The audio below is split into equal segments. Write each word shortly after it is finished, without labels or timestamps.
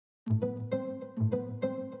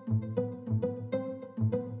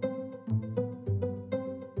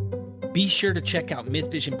Be sure to check out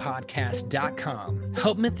MythVisionPodcast.com.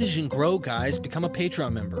 Help MythVision grow, guys. Become a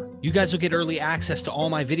Patreon member. You guys will get early access to all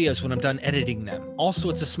my videos when I'm done editing them. Also,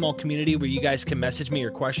 it's a small community where you guys can message me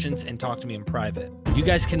your questions and talk to me in private. You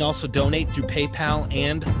guys can also donate through PayPal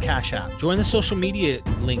and Cashapp. Join the social media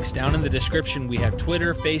links down in the description. We have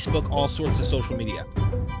Twitter, Facebook, all sorts of social media.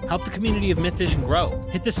 Help the community of MythVision grow.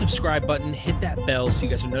 Hit the subscribe button, hit that bell so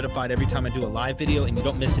you guys are notified every time I do a live video and you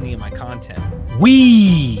don't miss any of my content.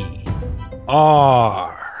 We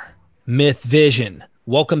are MythVision.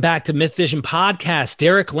 Welcome back to MythVision Podcast.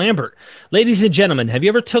 Derek Lambert. Ladies and gentlemen, have you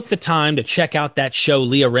ever took the time to check out that show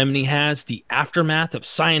Leah Remini has, The Aftermath of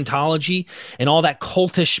Scientology, and all that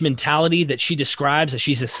cultish mentality that she describes as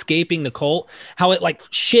she's escaping the cult, how it like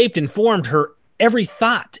shaped and formed her every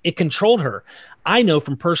thought. It controlled her. I know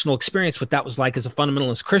from personal experience what that was like as a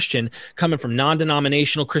fundamentalist Christian, coming from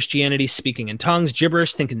non-denominational Christianity, speaking in tongues,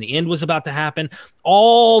 gibberish, thinking the end was about to happen,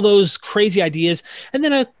 all those crazy ideas. And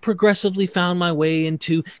then I progressively found my way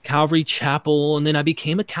into Calvary Chapel, and then I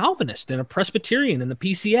became a Calvinist and a Presbyterian in the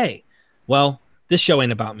PCA. Well, this show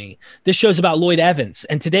ain't about me. This show's about Lloyd Evans.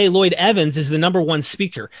 And today, Lloyd Evans is the #1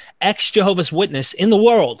 speaker, ex-Jehovah's Witness in the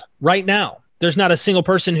world right now. There's not a single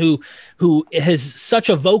person who has such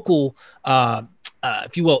a vocal,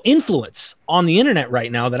 if you will, influence on the internet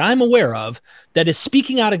right now that I'm aware of that is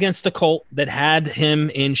speaking out against the cult that had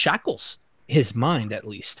him in shackles, his mind at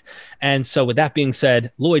least. And so with that being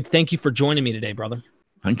said, Lloyd, thank you for joining me today, brother.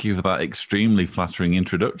 Thank you for that extremely flattering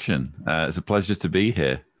introduction. It's a pleasure to be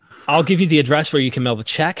here. I'll give you the address where you can mail the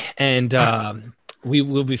check and we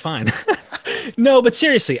will be fine. No, but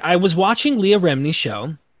seriously, I was watching Leah Remini's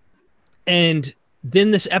show. And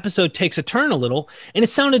then this episode takes a turn a little, and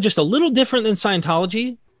it sounded just a little different than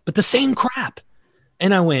Scientology, but the same crap.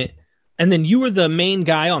 And I went, and then you were the main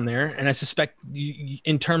guy on there, and I suspect you,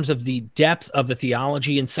 in terms of the depth of the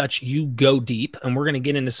theology and such, you go deep, and we're going to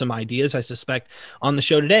get into some ideas, I suspect, on the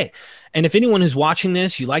show today. And if anyone who's watching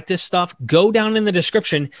this, you like this stuff, go down in the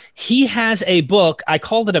description. He has a book. I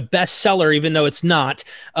called it a bestseller, even though it's not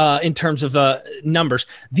in terms of numbers.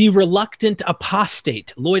 The Reluctant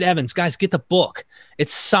Apostate. Lloyd Evans. Guys, get the book.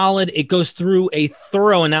 It's solid. It goes through a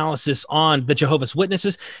thorough analysis on the Jehovah's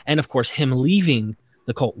Witnesses and, of course, him leaving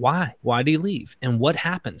the cult. Why? Why did he leave? And what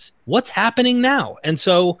happens? What's happening now? And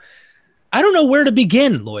so I don't know where to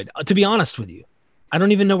begin, Lloyd, to be honest with you. I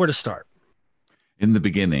don't even know where to start. In the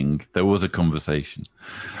beginning, there was a conversation.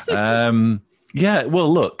 Yeah,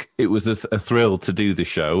 well, look, it was a thrill to do the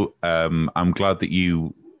show. I'm glad that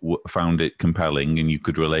you found it compelling and you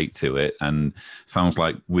could relate to it. And sounds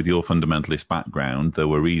like with your fundamentalist background, there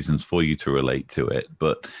were reasons for you to relate to it.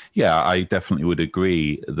 But yeah, I definitely would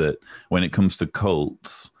agree that when it comes to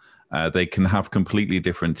cults, they can have completely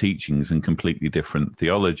different teachings and completely different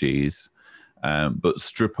theologies. But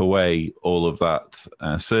strip away all of that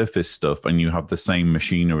surface stuff and you have the same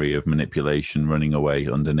machinery of manipulation running away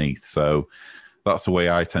underneath. So that's the way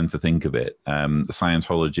I tend to think of it.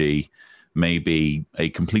 Scientology may be a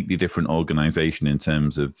completely different organization in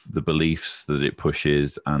terms of the beliefs that it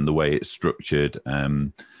pushes and the way it's structured.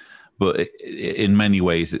 But in many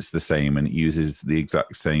ways, it's the same, and it uses the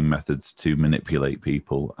exact same methods to manipulate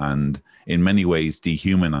people and in many ways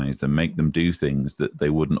dehumanize them, make them do things that they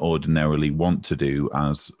wouldn't ordinarily want to do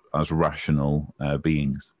as rational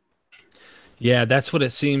beings. Yeah, that's what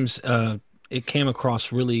it seems. It came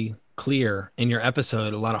across really clear in your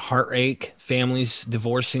episode. A lot of heartache, families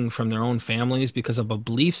divorcing from their own families because of a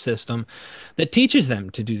belief system that teaches them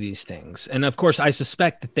to do these things. And of course, I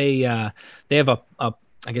suspect that they have a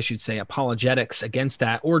I guess you'd say apologetics against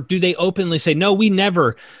that, or do they openly say, no, we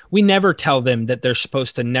never tell them that they're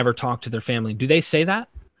supposed to never talk to their family? Do they say that?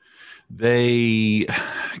 They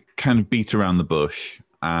kind of beat around the bush,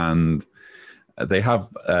 and they have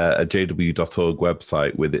a jw.org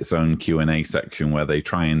website with its own Q&A section where they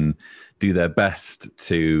try and do their best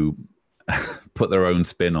to put their own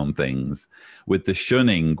spin on things. With the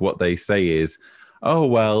shunning, what they say is, oh,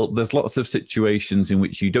 well, there's lots of situations in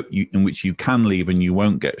which you can leave and you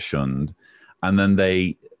won't get shunned. And then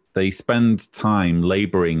they spend time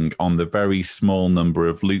laboring on the very small number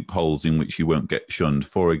of loopholes in which you won't get shunned.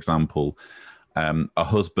 For example, a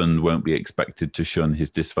husband won't be expected to shun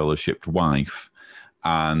his disfellowshipped wife,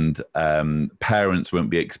 and parents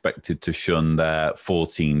won't be expected to shun their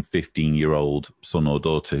 14, 15-year-old son or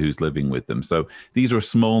daughter who's living with them. So these are a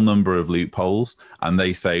small number of loopholes, and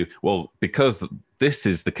they say, well, because this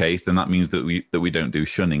is the case, then that means that we don't do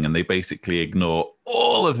shunning. And they basically ignore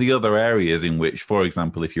all of the other areas in which, for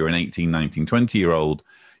example, if you're an 18, 19, 20-year-old,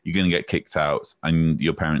 you're going to get kicked out and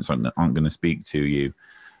your parents aren't going to speak to you.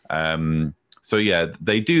 So yeah,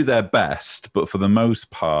 they do their best, but for the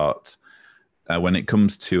most part, when it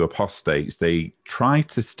comes to apostates, they try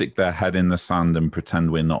to stick their head in the sand and pretend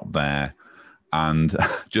we're not there, and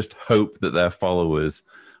just hope that their followers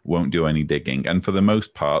won't do any digging. And for the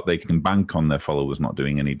most part, they can bank on their followers not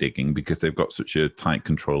doing any digging because they've got such a tight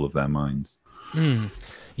control of their minds.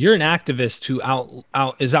 You're an activist who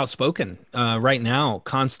is outspoken right now,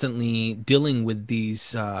 constantly dealing with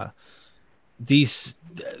these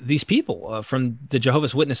people from the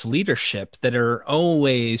Jehovah's Witness leadership that are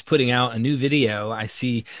always putting out a new video. I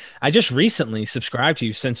just recently subscribed to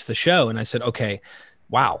you since the show, and I said, okay,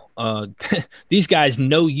 wow, these guys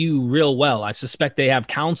know you real well. I suspect they have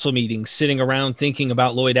council meetings sitting around thinking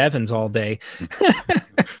about Lloyd Evans all day.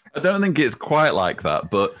 I don't think it's quite like that,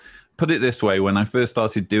 but put it this way, when I first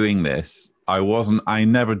started doing this, I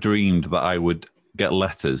never dreamed that I would get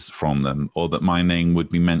letters from them, or that my name would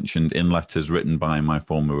be mentioned in letters written by my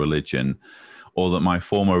former religion, or that my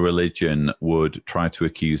former religion would try to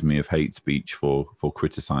accuse me of hate speech for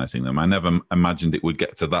criticizing them. I never imagined it would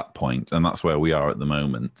get to that point, and that's where we are at the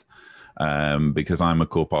moment, because I'm a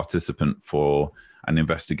core participant for an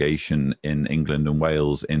investigation in England and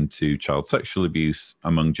Wales into child sexual abuse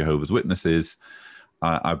among Jehovah's Witnesses.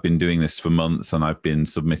 I've been doing this for months, and I've been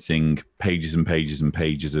submitting pages and pages and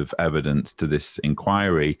pages of evidence to this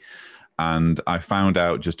inquiry. And I found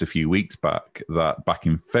out just a few weeks back that back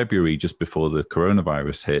in February, just before the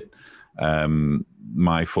coronavirus hit,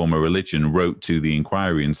 my former religion wrote to the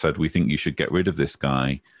inquiry and said, we think you should get rid of this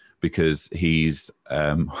guy because he's,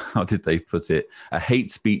 how did they put it, a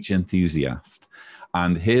hate speech enthusiast.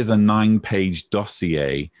 And here's a 9-page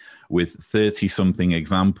dossier with 30-something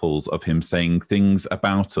examples of him saying things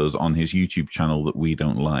about us on his YouTube channel that we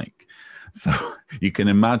don't like. So you can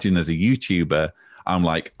imagine, as a YouTuber, I'm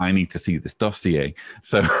like, I need to see this dossier.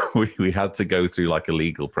 So we had to go through like a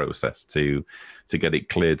legal process to get it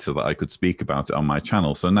cleared so that I could speak about it on my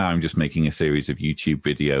channel. So now I'm just making a series of YouTube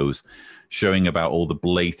videos showing about all the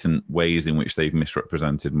blatant ways in which they've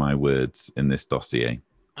misrepresented my words in this dossier.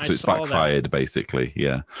 So it's backfired, basically.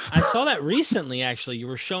 Yeah. I saw that recently, actually. You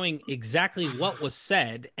were showing exactly what was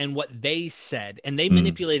said and what they said, and they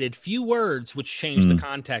manipulated few words, which changed the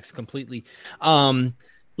context completely.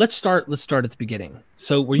 Let's start at the beginning.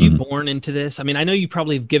 So were you born into this? I mean, I know you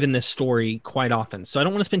probably have given this story quite often, so I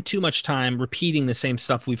don't want to spend too much time repeating the same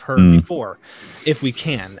stuff we've heard before, if we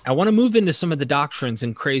can. I want to move into some of the doctrines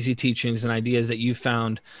and crazy teachings and ideas that you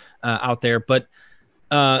found out there, but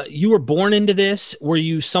you were born into this. Were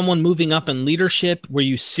you someone moving up in leadership? Were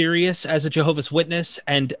you serious as a Jehovah's Witness?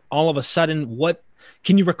 And all of a sudden, what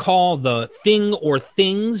can you recall the thing or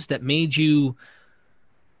things that made you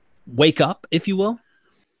wake up, if you will?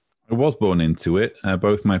 I was born into it.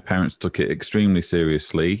 Both my parents took it extremely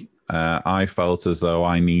seriously. I felt as though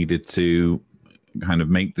I needed to kind of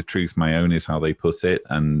make the truth my own, is how they put it,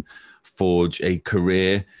 and forge a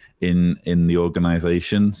career in the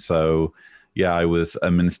organization. So yeah, I was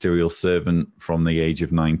a ministerial servant from the age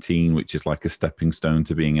of 19, which is like a stepping stone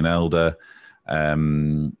to being an elder.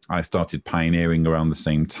 I started pioneering around the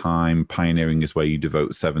same time. Pioneering is where you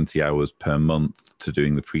devote 70 hours per month to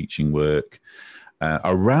doing the preaching work.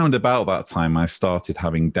 Around about that time, I started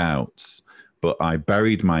having doubts, but I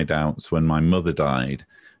buried my doubts when my mother died,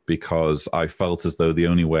 because I felt as though the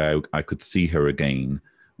only way I could see her again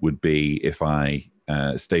would be if I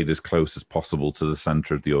stayed as close as possible to the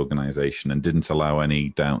center of the organization and didn't allow any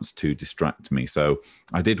doubts to distract me. So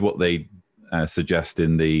I did what they suggest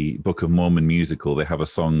in the Book of Mormon musical. They have a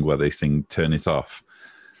song where they sing "Turn It Off,"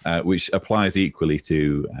 which applies equally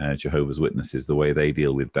to Jehovah's Witnesses, the way they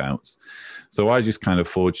deal with doubts. So I just kind of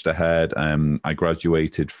forged ahead. I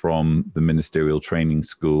graduated from the ministerial training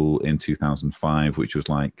school in 2005, which was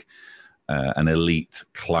like an elite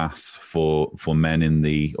class for men in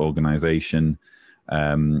the organization.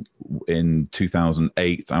 In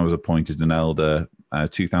 2008, I was appointed an elder.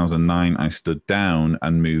 2009, I stood down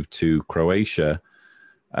and moved to Croatia.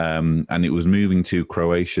 And it was moving to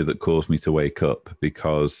Croatia that caused me to wake up,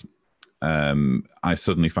 because I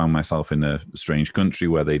suddenly found myself in a strange country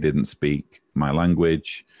where they didn't speak my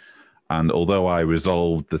language. And although I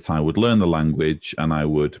resolved that I would learn the language and I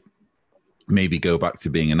would maybe go back to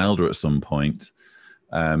being an elder at some point,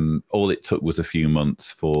 all it took was a few months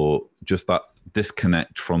for just that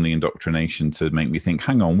disconnect from the indoctrination to make me think,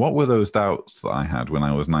 hang on, what were those doubts that I had when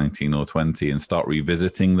I was 19 or 20, and start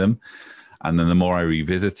revisiting them. And then the more I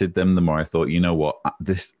revisited them, the more I thought, you know what,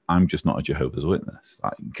 I'm just not a Jehovah's Witness.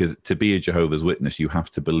 Because to be a Jehovah's Witness, you have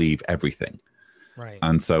to believe everything. Right.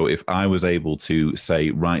 And so if I was able to,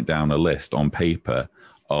 say, write down a list on paper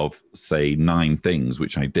of, say, 9 things,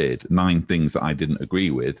 which I did, 9 things that I didn't agree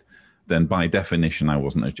with, then by definition, I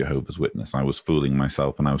wasn't a Jehovah's Witness. I was fooling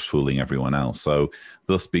myself and I was fooling everyone else. So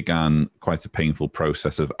thus began quite a painful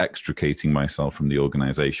process of extricating myself from the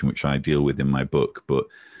organization, which I deal with in my book. But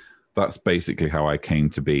that's basically how I came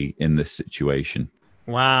to be in this situation.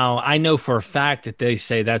 Wow. I know for a fact that they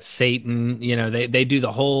say that's Satan. You know, they do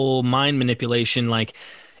the whole mind manipulation. Like,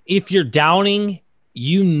 if you're doubting,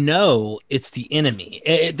 you know, it's the enemy.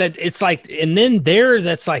 It's like, and then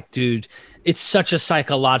that's like, dude, it's such a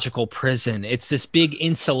psychological prison. It's this big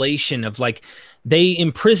insulation of like, they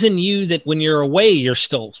imprison you that when you're away, you're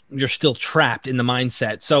still trapped in the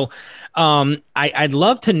mindset. So I'd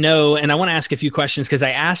love to know, and I want to ask a few questions because I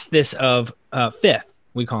asked this of Fifth.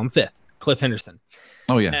 We call him Fifth, Cliff Henderson.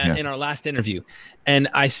 Oh, yeah. In our last interview. And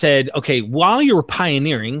I said, okay, while you were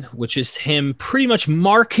pioneering, which is him pretty much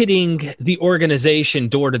marketing the organization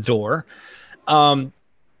door to door,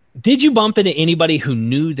 did you bump into anybody who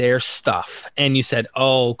knew their stuff? And you said,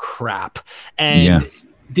 oh, crap. And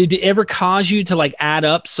did it ever cause you to like add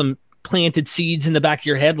up some planted seeds in the back of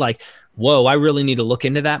your head? Like, whoa, I really need to look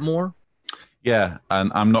into that more. Yeah.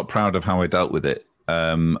 And I'm not proud of how I dealt with it.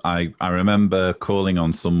 I remember calling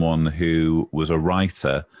on someone who was a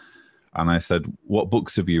writer, and I said, what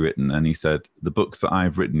books have you written? And he said, the books that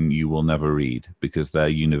I've written, you will never read because they're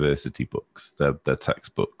university books. They're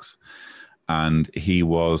textbooks. And he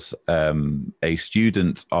was a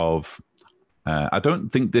student of, I don't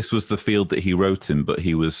think this was the field that he wrote in, but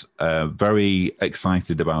he was very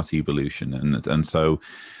excited about evolution. And so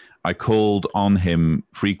I called on him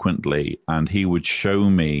frequently, and he would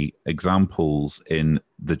show me examples in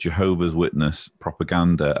the Jehovah's Witness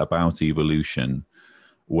propaganda about evolution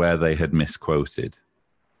where they had misquoted.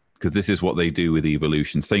 Because this is what they do with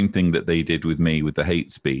evolution. Same thing that they did with me with the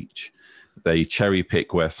hate speech. They cherry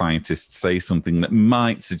pick where scientists say something that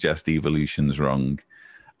might suggest evolution's wrong,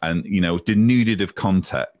 and, you know, denuded of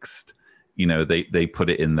context, you know, they put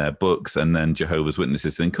it in their books, and then Jehovah's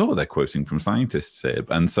Witnesses think, oh, they're quoting from scientists here.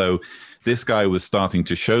 And so this guy was starting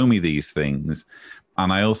to show me these things.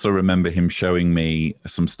 And I also remember him showing me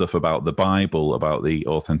some stuff about the Bible, about the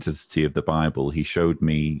authenticity of the Bible. He showed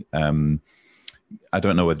me, I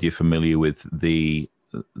don't know whether you're familiar with the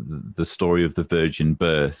story of the virgin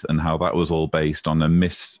birth and how that was all based on a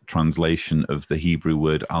mistranslation of the Hebrew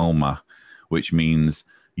word alma, which means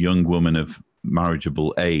young woman of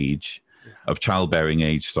marriageable age, of childbearing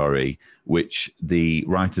age, sorry, which the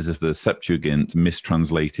writers of the Septuagint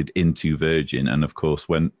mistranslated into virgin. And of course,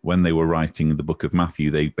 when they were writing the book of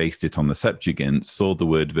Matthew, they based it on the Septuagint, saw the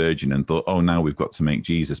word virgin and thought, oh, now we've got to make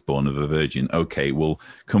Jesus born of a virgin. Okay, we'll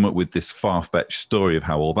come up with this far-fetched story of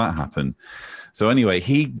how all that happened. So anyway,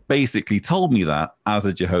 he basically told me that as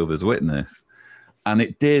a Jehovah's Witness, and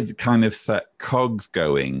it did kind of set cogs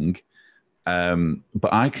going.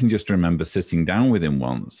 But I can just remember sitting down with him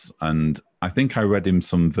once, and I think I read him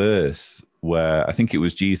some verse where I think it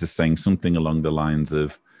was Jesus saying something along the lines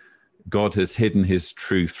of, God has hidden his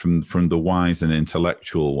truth from the wise and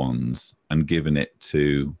intellectual ones and given it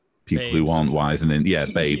to people babes. Who aren't wise and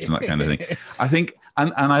babes and that kind of thing. I think,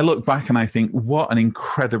 and I look back and I think, what an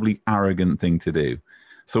incredibly arrogant thing to do.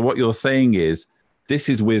 So what you're saying is, this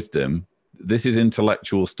is wisdom. This is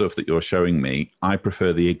intellectual stuff that you're showing me. I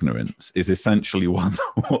prefer the ignorance, is essentially what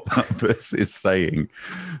that verse is saying.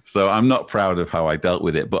 So I'm not proud of how I dealt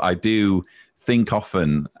with it, but I do think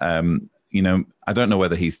often, you know, I don't know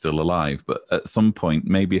whether he's still alive, but at some point,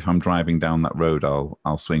 maybe if I'm driving down that road,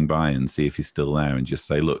 I'll swing by and see if he's still there and just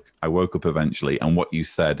say, look, I woke up eventually and what you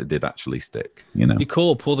said did actually stick, you know. Be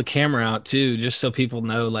cool. Pull the camera out too, just so people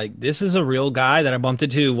know, like, this is a real guy that I bumped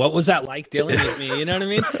into. What was that like dealing with me? You know what I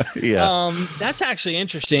mean? Yeah. That's actually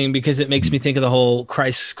interesting because it makes me think of the whole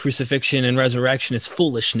Christ's crucifixion and resurrection as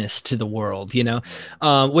foolishness to the world, you know,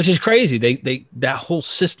 which is crazy. That whole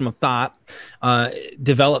system of thought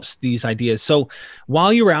develops these ideas. So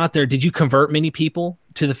while you were out there, did you convert many people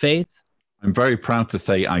to the faith? I'm very proud to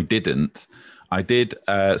say I didn't. I did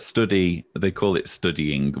study, they call it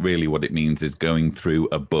studying. Really what it means is going through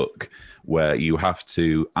a book where you have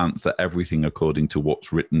to answer everything according to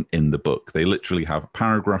what's written in the book. They literally have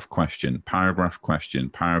paragraph, question, paragraph, question,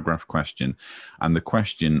 paragraph, question. And the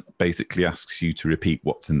question basically asks you to repeat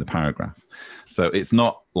what's in the paragraph. So it's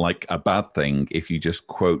not like a bad thing if you just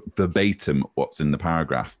quote verbatim what's in the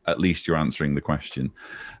paragraph. At least you're answering the question.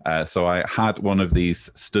 So I had one of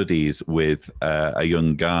these studies with a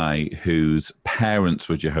young guy whose parents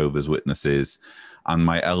were Jehovah's Witnesses, and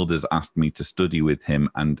my elders asked me to study with him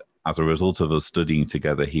and as a result of us studying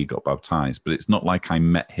together, he got baptized. But it's not like I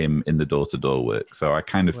met him in the door-to-door work. So I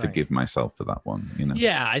kind of forgive myself for that one, you know?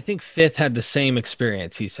 Yeah, I think Fifth had the same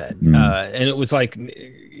experience, he said. Mm. And it was like,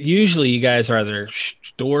 usually you guys are either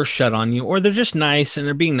doors shut on you, or they're just nice and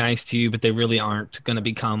they're being nice to you, but they really aren't going to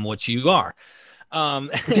become what you are. I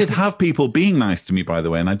did have people being nice to me, by the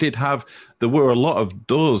way, and there were a lot of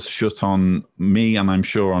doors shut on me, and I'm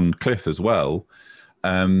sure on Cliff as well.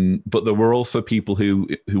 But there were also people who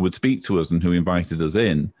would speak to us and who invited us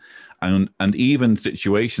in, and even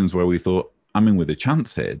situations where we thought, I'm in with a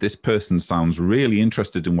chance here. This person sounds really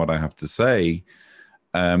interested in what I have to say.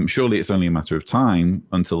 Surely it's only a matter of time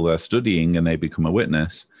until they're studying and they become a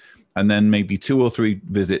witness. And then maybe 2 or 3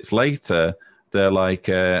 visits later, they're like,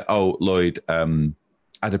 oh, Lloyd,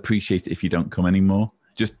 I'd appreciate it if you don't come anymore.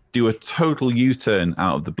 Just do a total U-turn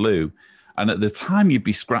out of the blue. And at the time, you'd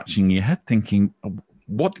be scratching your head thinking,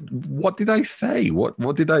 what did I say?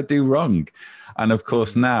 What did I do wrong? And of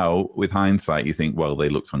course, now with hindsight, you think, well, they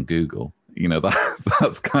looked on Google. You know,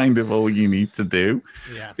 that's kind of all you need to do.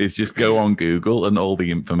 Yeah. Is just go on Google and all the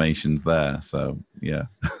information's there. So, yeah.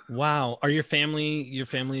 Wow. Are your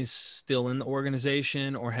family's still in the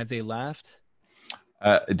organization, or have they left?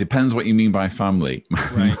 It depends what you mean by family.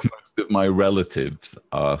 Right. Most of my relatives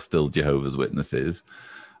are still Jehovah's Witnesses.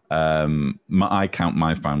 I count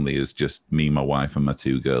my family as just me, my wife, and my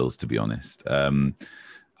 2 girls, to be honest.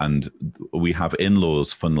 And we have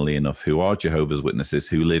in-laws, funnily enough, who are Jehovah's Witnesses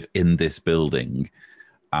who live in this building.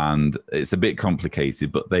 And it's a bit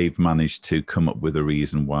complicated, but they've managed to come up with a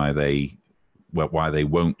reason why they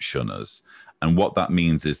won't shun us. And what that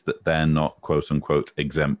means is that they're not, quote unquote,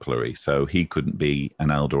 exemplary. So he couldn't be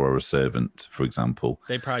an elder or a servant, for example.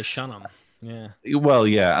 They probably shun him. Yeah. Well,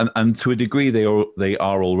 yeah. And to a degree, they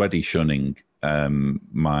are already shunning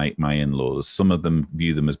my in-laws. Some of them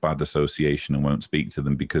view them as bad association and won't speak to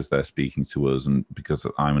them because they're speaking to us and because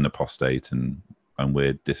I'm an apostate and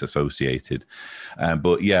we're disassociated.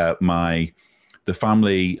 But yeah, the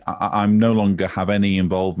family, I'm no longer have any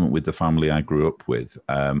involvement with the family I grew up with.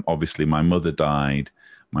 Obviously, my mother died.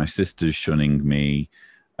 My sister's shunning me.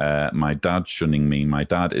 My dad's shunning me. My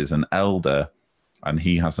dad is an elder, and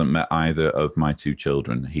he hasn't met either of my 2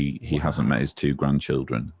 children. He hasn't met his 2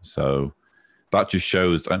 grandchildren. So that just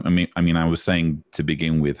shows. I mean, I was saying to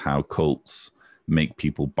begin with how cults make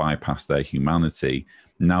people bypass their humanity.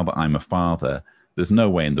 Now that I'm a father, there's no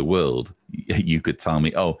way in the world you could tell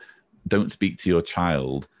me, oh, don't speak to your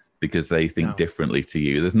child because they think differently to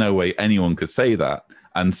you. There's no way anyone could say that.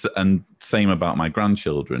 And same about my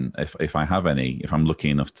grandchildren, if I have any, if I'm lucky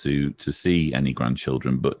enough to see any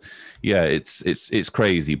grandchildren. But yeah, it's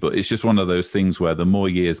crazy. But it's just one of those things where the more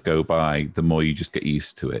years go by, the more you just get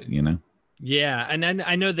used to it, you know? Yeah. And then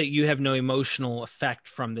I know that you have no emotional effect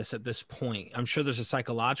from this at this point. I'm sure there's a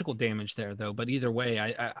psychological damage there, though. But either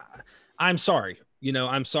way, I'm sorry. You know,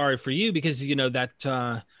 I'm sorry for you because, you know, that's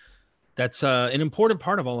an important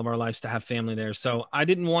part of all of our lives to have family there. So I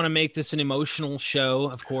didn't want to make this an emotional show,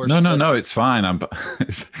 of course. No, it's fine.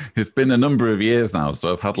 It's been a number of years now,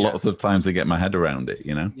 so I've had lots of time to get my head around it,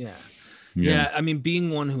 you know? Yeah. I mean,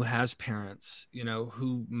 being one who has parents, you know,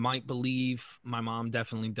 who might believe, my mom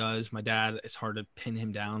definitely does. My dad, it's hard to pin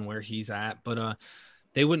him down where he's at, but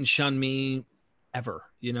they wouldn't shun me ever,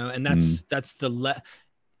 you know, and that's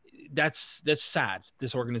sad.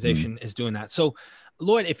 This organization is doing that. So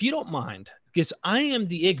Lloyd, if you don't mind, because I am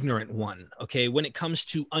the ignorant one, okay, when it comes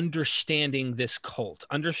to understanding this cult,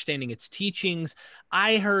 understanding its teachings.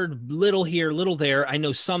 I heard little here, little there. I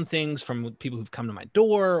know some things from people who've come to my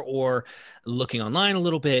door or looking online a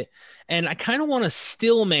little bit. And I kind of want to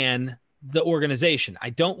stillman the organization. I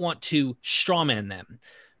don't want to strawman them.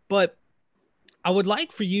 But I would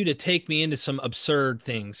like for you to take me into some absurd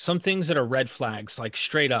things, some things that are red flags, like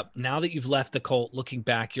straight up. Now that you've left the cult, looking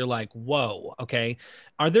back, you're like, whoa, okay.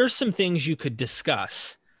 Are there some things you could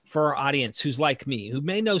discuss for our audience who's like me, who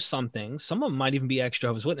may know some things? Some of them might even be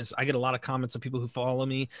ex-Jehovah's Witness. I get a lot of comments of people who follow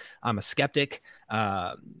me. I'm a skeptic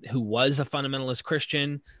who was a fundamentalist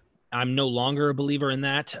Christian. I'm no longer a believer in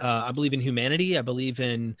that. I believe in humanity. I believe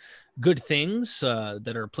in good things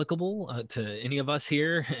that are applicable to any of us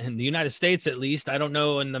here in the United States, at least. I don't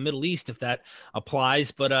know in the Middle East if that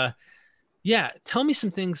applies, but yeah, tell me some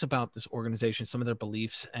things about this organization, some of their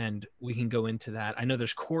beliefs, and we can go into that. I know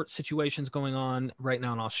there's court situations going on right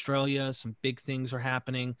now in Australia. Some big things are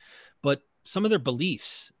happening, but some of their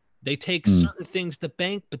beliefs, they take certain things to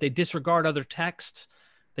bank, but they disregard other texts.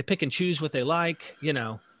 They pick and choose what they like, you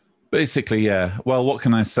know. Basically, yeah. Well, what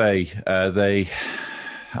can I say? They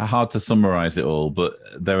are hard to summarize it all, but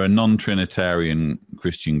they're a non-Trinitarian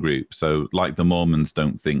Christian group. So like the Mormons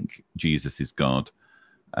don't think Jesus is God.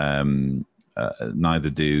 Neither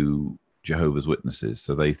do Jehovah's Witnesses.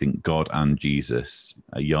 So they think God and Jesus,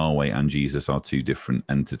 Yahweh and Jesus, are two different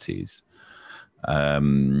entities.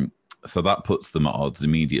 So that puts them at odds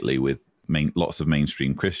immediately with lots of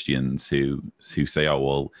mainstream Christians who say, oh,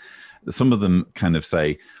 well, some of them kind of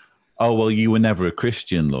say, oh, well, you were never a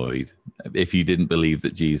Christian, Lloyd, if you didn't believe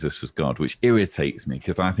that Jesus was God, which irritates me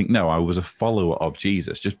because I think, no, I was a follower of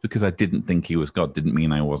Jesus. Just because I didn't think he was God didn't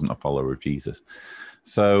mean I wasn't a follower of Jesus.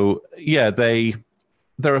 So, yeah,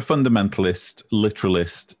 they're a fundamentalist,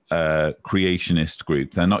 literalist, creationist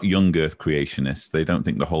group. They're not young earth creationists. They don't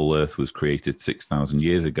think the whole earth was created 6,000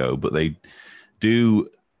 years ago, but they do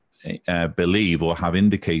believe or have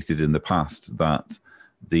indicated in the past that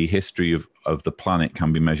the history of the planet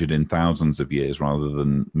can be measured in thousands of years rather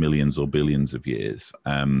than millions or billions of years.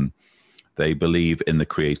 They believe in the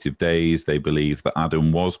creative days. They believe that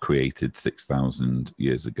Adam was created 6,000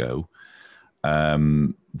 years ago.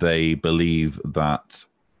 They believe that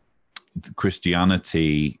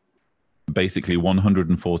Christianity, basically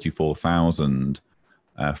 144,000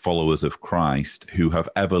 followers of Christ who have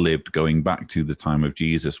ever lived going back to the time of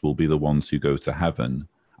Jesus will be the ones who go to heaven.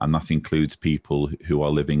 And that includes people who are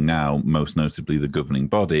living now, most notably the governing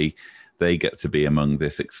body. They get to be among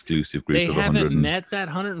this exclusive group of 100. They haven't met that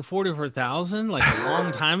 144,000 like a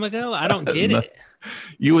long time ago? I don't get it.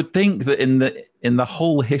 You would think that in the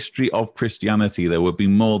whole history of Christianity, there would be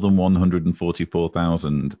more than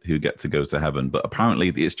 144,000 who get to go to heaven. But apparently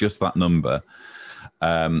it's just that number.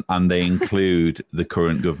 And they include the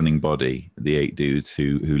current governing body, the 8 dudes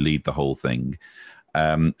who lead the whole thing.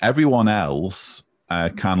 Everyone else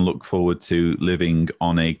can look forward to living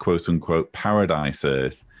on a quote-unquote paradise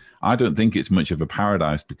earth. I don't think it's much of a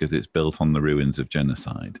paradise because it's built on the ruins of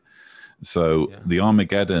genocide. So the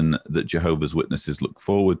Armageddon that Jehovah's Witnesses look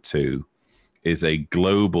forward to is a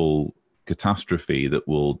global catastrophe that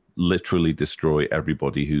will literally destroy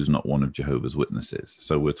everybody who's not one of Jehovah's Witnesses.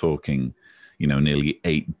 So we're talking, nearly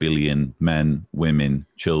 8 billion men, women,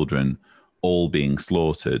 children, all being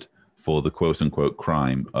slaughtered for the quote-unquote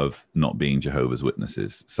crime of not being Jehovah's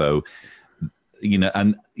Witnesses. So,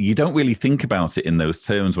 and you don't really think about it in those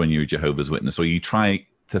terms when you're a Jehovah's Witness, or you try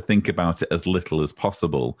to think about it as little as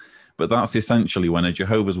possible. But that's essentially when a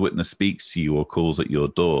Jehovah's Witness speaks to you or calls at your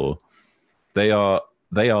door, they are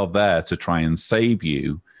there to try and save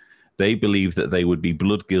you. They believe that they would be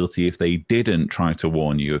blood guilty if they didn't try to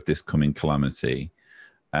warn you of this coming calamity.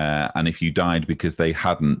 And if you died because they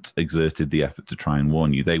hadn't exerted the effort to try and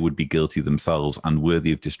warn you, they would be guilty themselves and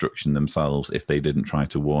worthy of destruction themselves if they didn't try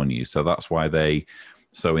to warn you. So that's why they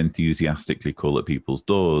so enthusiastically call at people's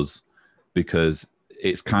doors, because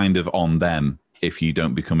it's kind of on them if you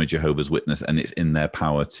don't become a Jehovah's Witness, and it's in their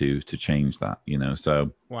power to change that,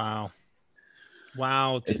 so.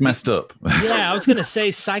 Wow. It's messed up. Yeah, I was going to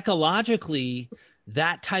say psychologically,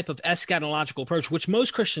 that type of eschatological approach, which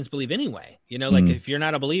most Christians believe anyway, if you're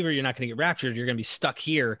not a believer, you're not going to get raptured. You're going to be stuck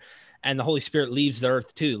here, and the Holy Spirit leaves the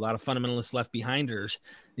earth too. A lot of fundamentalists left behinders.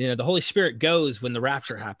 The Holy Spirit goes when the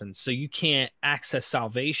rapture happens. So you can't access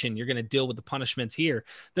salvation. You're going to deal with the punishments here.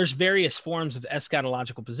 There's various forms of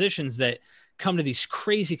eschatological positions that come to these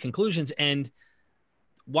crazy conclusions. And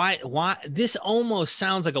why this almost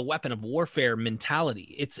sounds like a weapon of warfare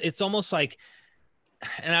mentality. It's almost like,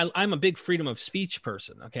 and I'm a big freedom of speech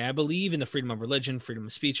person. Okay. I believe in the freedom of religion, freedom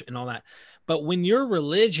of speech and all that. But when your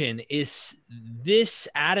religion is this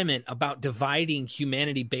adamant about dividing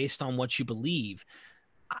humanity based on what you believe,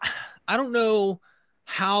 I don't know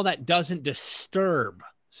how that doesn't disturb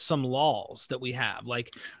some laws that we have,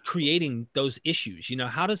 like creating those issues.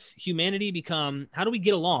 How does humanity how do we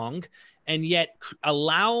get along and yet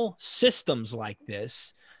allow systems like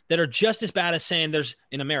this that are just as bad as saying there's,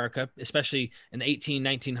 in America, especially in the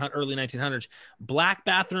early 1900s, black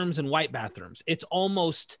bathrooms and white bathrooms. It's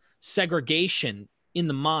almost segregation in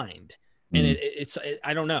the mind. And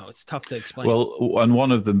I don't know. It's tough to explain. Well, and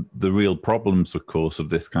one of the real problems, of course, of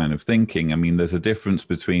this kind of thinking, I mean, there's a difference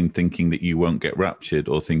between thinking that you won't get raptured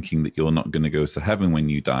or thinking that you're not going to go to heaven when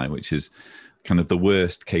you die, which is kind of the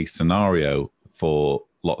worst case scenario for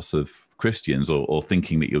lots of Christians, or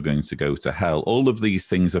thinking that you're going to go to hell. All of these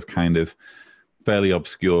things are kind of fairly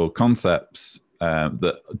obscure concepts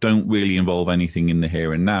that don't really involve anything in the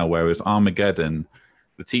here and now, whereas Armageddon,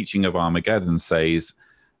 the teaching of Armageddon says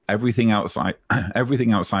everything outside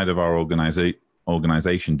of our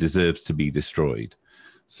organization deserves to be destroyed.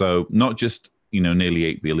 So not just nearly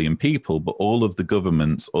 8 billion people, but all of the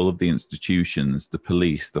governments, all of the institutions, the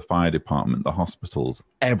police, the fire department, the hospitals,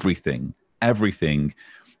 everything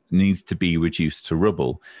needs to be reduced to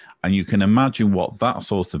rubble. And you can imagine what that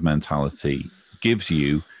sort of mentality gives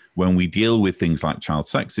you when we deal with things like child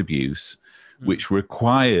sex abuse, which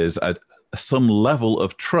requires some level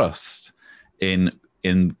of trust in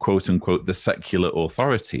quote unquote the secular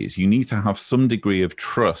authorities. You need to have some degree of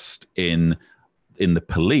trust in the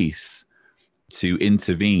police to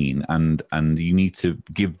intervene, and you need to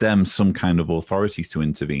give them some kind of authority to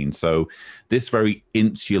intervene. So this very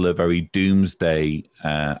insular, very doomsday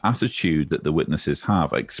attitude that the witnesses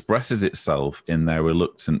have expresses itself in their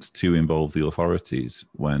reluctance to involve the authorities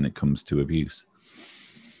when it comes to abuse.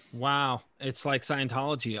 Wow. It's like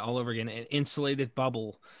Scientology all over again, an insulated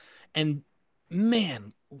bubble. And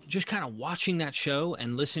man, just kind of watching that show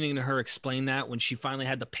and listening to her explain that when she finally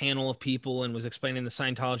had the panel of people and was explaining the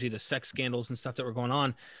Scientology, the sex scandals and stuff that were going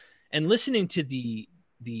on, and listening to the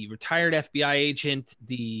retired FBI agent,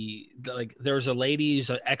 like there was a lady who's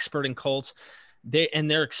an expert in cults,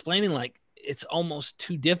 they're explaining like it's almost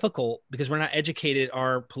too difficult because we're not educated.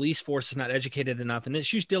 Our police force is not educated enough. And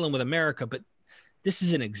she's dealing with America, but this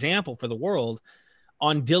is an example for the world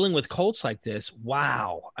on dealing with cults like this.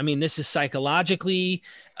 Wow. I mean, this is psychologically.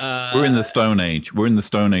 We're in the Stone Age. We're in the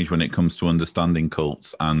Stone Age when it comes to understanding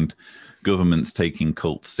cults and governments taking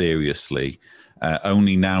cults seriously.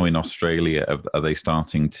 Only now in Australia are they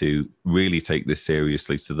starting to really take this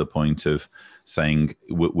seriously to the point of saying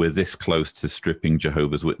we're this close to stripping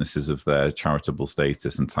Jehovah's Witnesses of their charitable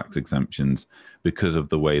status and tax exemptions because of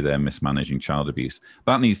the way they're mismanaging child abuse.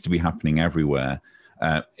 That needs to be happening everywhere.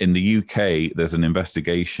 In the UK, there's an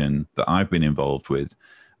investigation that I've been involved with,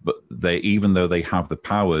 but even though they have the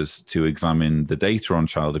powers to examine the data on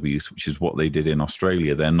child abuse, which is what they did in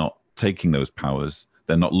Australia, they're not taking those powers.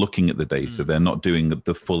 They're not looking at the data. They're not doing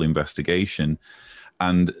the full investigation.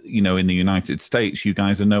 And, you know, in the United States, you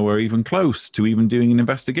guys are nowhere even close to even doing an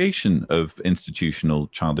investigation of institutional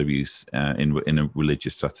child abuse in a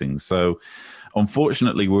religious setting. So,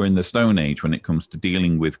 unfortunately, we're in the Stone Age when it comes to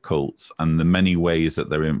dealing with cults and the many ways that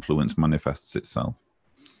their influence manifests itself.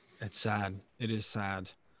 It's sad. It is sad.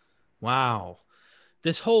 Wow.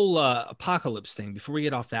 This whole apocalypse thing, before we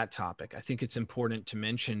get off that topic, I think it's important to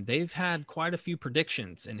mention they've had quite a few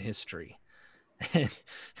predictions in history.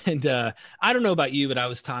 and I don't know about you, but I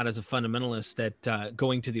was taught as a fundamentalist that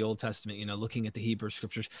going to the Old Testament, you know, looking at the Hebrew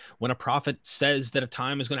scriptures, when a prophet says that a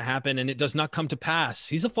time is going to happen and it does not come to pass,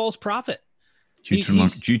 he's a false prophet.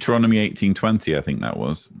 Deuteronomy 18:20, I think that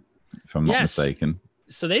was, if I'm not mistaken.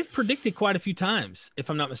 So they've predicted quite a few times, if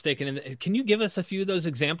I'm not mistaken. And can you give us a few of those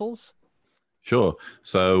examples? Sure.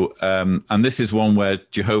 So, and this is one where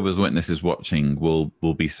Jehovah's Witnesses watching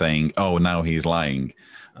will be saying, "Oh, now he's lying."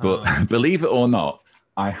 But believe it or not,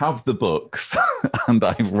 I have the books and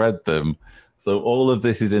I've read them. So all of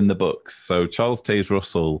this is in the books. So Charles Taze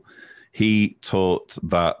Russell, he taught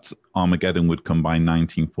that Armageddon would come by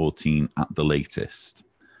 1914 at the latest.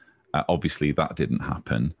 Obviously, that didn't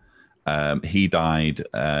happen. He died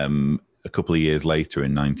a couple of years later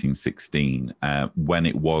in 1916 when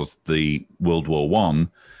it was the World War I.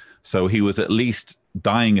 So he was at least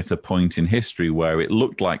dying at a point in history where it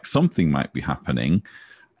looked like something might be happening.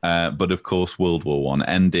 But of course, World War I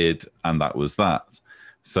ended, and that was that.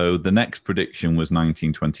 So the next prediction was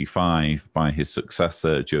 1925 by his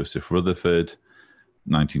successor, Joseph Rutherford.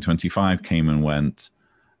 1925 came and went.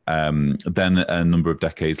 Then a number of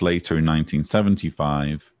decades later, in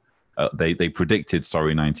 1975, they predicted,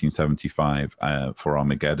 1975 for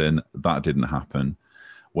Armageddon. That didn't happen.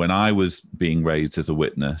 When I was being raised as a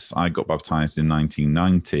witness, I got baptized in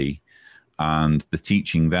 1990. And the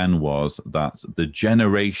teaching then was that the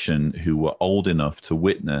generation who were old enough to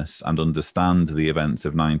witness and understand the events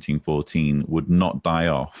of 1914 would not die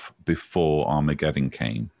off before Armageddon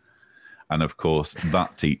came. And of course,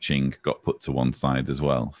 that teaching got put to one side as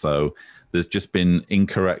well. So there's just been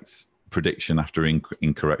incorrect prediction after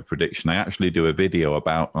incorrect prediction. I actually do a video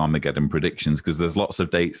about Armageddon predictions because there's lots of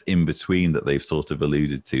dates in between that they've sort of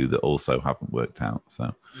alluded to that also haven't worked out.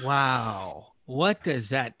 So wow. What does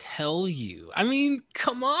that tell you? I mean,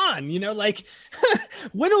 come on, you know, like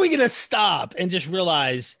when are we going to stop and just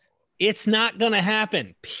realize it's not going to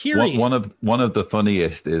happen, period? One of the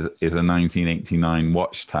funniest is a 1989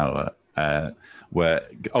 Watchtower where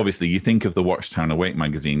obviously you think of the Watchtower and Awake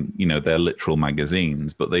magazine, you know, they're literal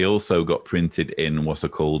magazines, but they also got printed in what are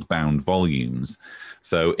called bound volumes.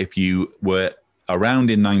 So if you were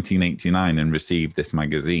around in 1989 and received this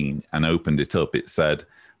magazine and opened it up, it said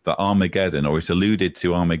that Armageddon, or it alluded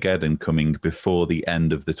to Armageddon coming before the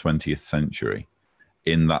end of the 20th century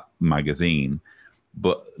in that magazine.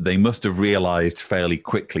 But they must have realized fairly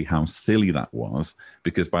quickly how silly that was,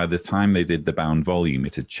 because by the time they did the bound volume,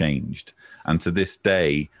 it had changed. And to this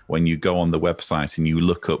day, when you go on the website and you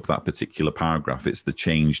look up that particular paragraph, it's the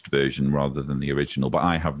changed version rather than the original. But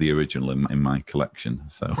I have the original in my collection.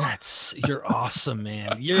 So you're awesome,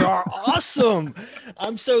 man. You are awesome.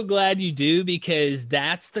 I'm so glad you do, because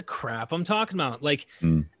that's the crap I'm talking about. Like,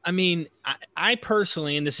 I mean, I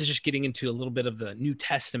personally, and this is just getting into a little bit of the New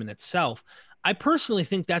Testament itself, I personally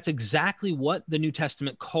think that's exactly what the New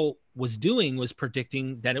Testament cult was doing, was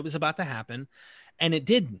predicting that it was about to happen, and it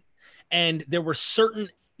didn't. And there were certain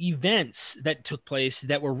events that took place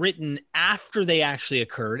that were written after they actually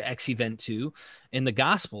occurred, ex event 2, in the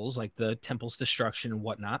Gospels, like the temple's destruction and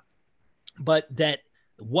whatnot. But that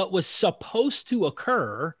what was supposed to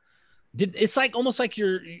occur it's like almost like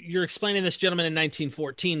you're explaining this gentleman in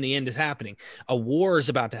 1914, the end is happening. A war is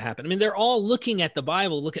about to happen. I mean, they're all looking at the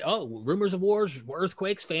Bible, look at, rumors of wars,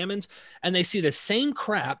 earthquakes, famines, and they see the same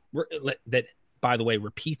crap that, by the way,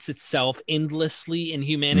 repeats itself endlessly in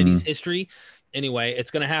humanity's history. Anyway,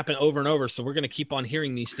 it's going to happen over and over. So we're going to keep on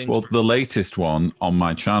hearing these things. Well, the latest one on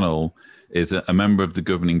my channel is a member of the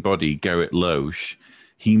governing body, Gerrit Loesch.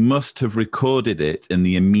 He must have recorded it in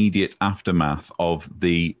the immediate aftermath of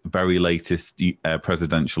the very latest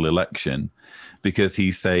presidential election, because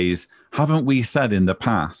he says, haven't we said in the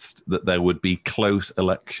past that there would be close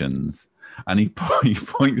elections? And he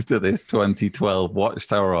points to this 2012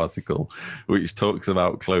 Watchtower article, which talks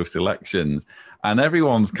about close elections. And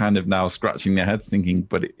everyone's kind of now scratching their heads thinking,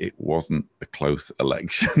 but it wasn't a close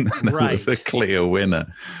election. There was a clear winner.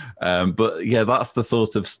 But yeah, that's the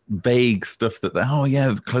sort of vague stuff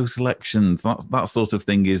that, close elections, that sort of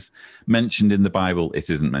thing is mentioned in the Bible. It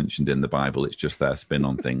isn't mentioned in the Bible. It's just their spin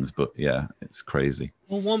on things. But yeah, it's crazy.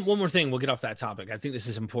 Well, one more thing. We'll get off that topic. I think this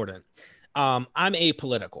is important. I'm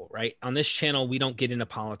apolitical, right? On this channel, we don't get into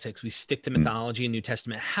politics. We stick to mythology and New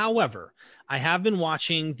Testament. However, I have been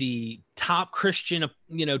watching the top Christian,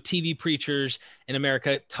 TV preachers in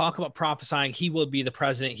America talk about prophesying. He will be the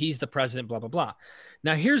president. He's the president, blah, blah, blah.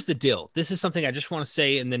 Now, here's the deal. This is something I just want to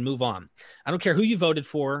say and then move on. I don't care who you voted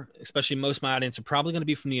for, especially most of my audience are probably going to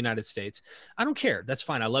be from the United States. I don't care. That's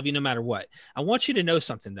fine. I love you no matter what. I want you to know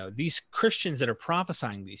something, though. These Christians that are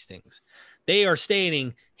prophesying these things, they are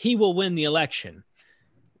stating he will win the election.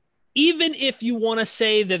 Even if you want to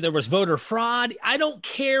say that there was voter fraud, I don't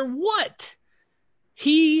care what.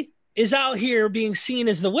 He is out here being seen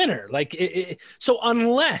as the winner. So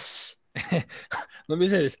unless, let me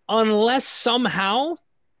say this, unless somehow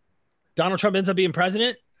Donald Trump ends up being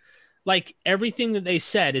president, like everything that they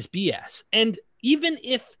said is BS. And even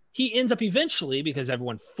if he ends up eventually, because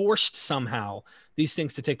everyone forced somehow these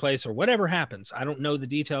things to take place or whatever happens, I don't know the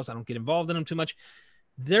details. I don't get involved in them too much.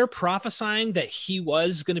 They're prophesying that he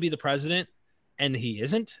was going to be the president and he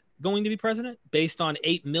isn't going to be president based on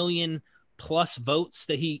 8 million plus votes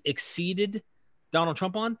that he exceeded Donald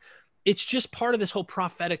Trump on. It's just part of this whole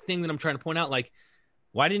prophetic thing that I'm trying to point out. Like,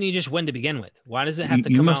 why didn't he just win to begin with? Why does it have to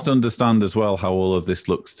come out? You must understand as well how all of this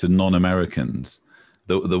looks to non-Americans.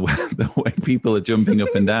 The way people are jumping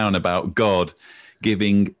up and down about God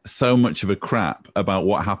giving so much of a crap about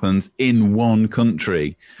what happens in one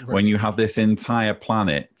country, when you have this entire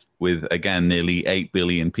planet with, again, nearly 8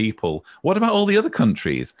 billion people. What about all the other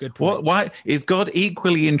countries? Good point. Why is God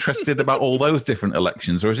equally interested about all those different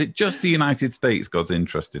elections, or is it just the United States God's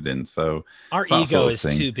interested in? So our ego is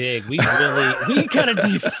too big. We gotta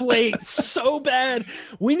deflate so bad.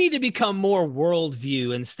 We need to become more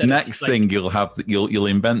worldview instead. Next thing you'll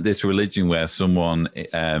invent this religion where someone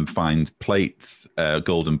finds plates,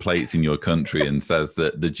 golden plates in your country, and says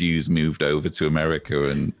that the Jews moved over to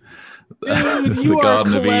America and the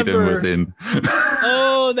Garden of Eden was in.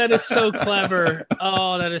 Oh, that is so clever.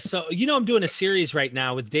 Oh, that is so. I'm doing a series right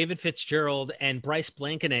now with David Fitzgerald and Bryce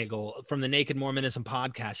Blankenagel from the Naked Mormonism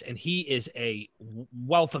podcast, and he is a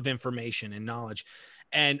wealth of information and knowledge.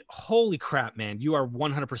 And holy crap, man, you are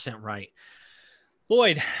 100% right.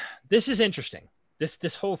 Lloyd, this is interesting.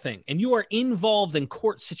 This whole thing, and you are involved in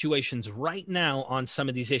court situations right now on some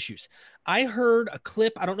of these issues. I heard a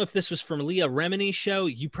clip. I don't know if this was from Leah Remini's show.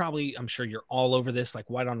 I'm sure you're all over this, like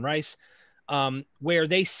white on rice, where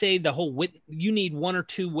they say the whole you need 1 or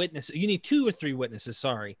 2 witnesses. You need 2 or 3 witnesses.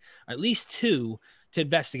 Sorry, at least 2 to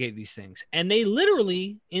investigate these things. And they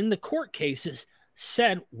literally, in the court cases,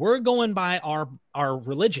 said we're going by our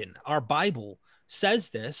religion. Our Bible says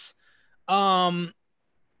this.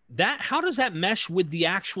 How does that mesh with the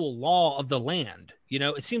actual law of the land?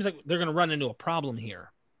 It seems like they're going to run into a problem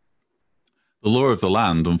here. The law of the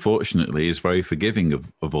land, unfortunately, is very forgiving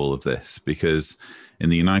of all of this, because in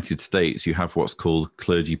the United States, you have what's called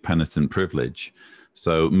clergy penitent privilege.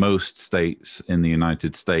 So most states in the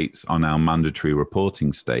United States are now mandatory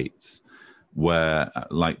reporting states, where,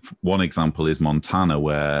 like, one example is Montana,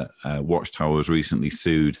 where Watchtower was recently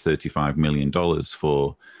sued $35 million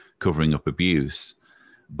for covering up abuse.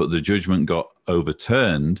 But the judgment got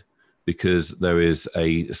overturned because there is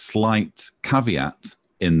a slight caveat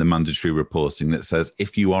in the mandatory reporting that says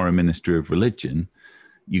if you are a ministry of religion,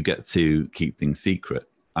 you get to keep things secret.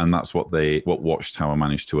 And that's what Watchtower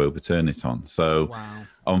managed to overturn it on. So, wow.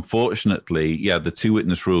 Unfortunately, yeah, the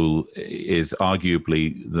two-witness rule is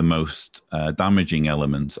arguably the most damaging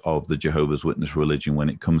element of the Jehovah's Witness religion when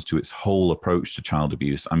it comes to its whole approach to child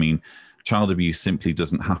abuse. I mean, child abuse simply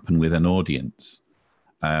doesn't happen with an audience.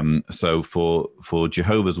 So for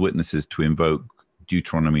Jehovah's Witnesses to invoke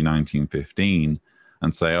Deuteronomy 19:15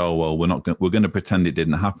 and say, "Oh well, we're going to pretend it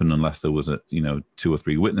didn't happen unless there was 2 or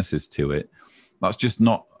 3 witnesses to it," that's just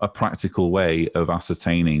not a practical way of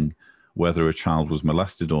ascertaining whether a child was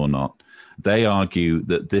molested or not. They argue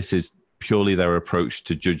that this is purely their approach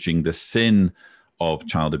to judging the sin of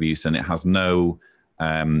child abuse, and it has no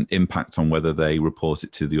impact on whether they report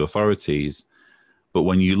it to the authorities. But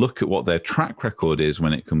when you look at what their track record is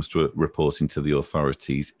when it comes to reporting to the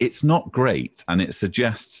authorities, it's not great. And it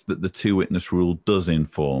suggests that the two-witness rule does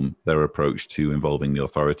inform their approach to involving the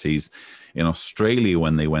authorities. In Australia,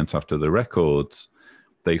 when they went after the records,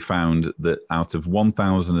 they found that out of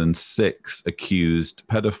 1,006 accused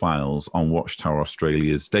pedophiles on Watchtower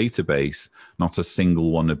Australia's database, not a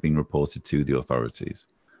single one had been reported to the authorities.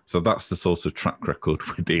 So that's the sort of track record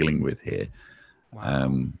we're dealing with here.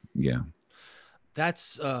 Wow. Yeah.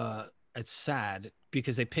 That's it's sad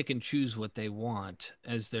because they pick and choose what they want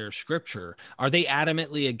as their scripture. Are they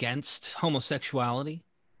adamantly against homosexuality?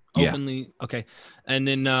 Openly? Yeah. Okay. And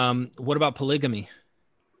then what about polygamy?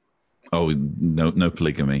 Oh, no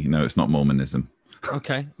polygamy. No, it's not Mormonism.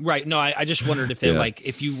 Okay. Right. No, I just wondered if they're like,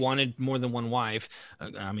 if you wanted more than one wife,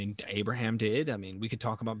 I mean, Abraham did. I mean, we could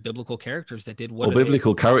talk about biblical characters that did what. Well,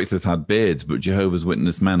 biblical characters had beards, but Jehovah's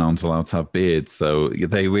Witness men aren't allowed to have beards. So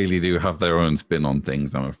they really do have their own spin on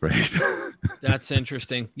things, I'm afraid. That's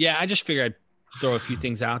interesting. Yeah, I just figured I'd throw a few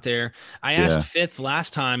things out there. I asked Fifth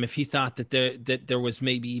last time if he thought that there was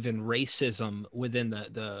maybe even racism within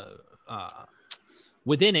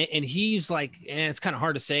within it, and he's like, it's kind of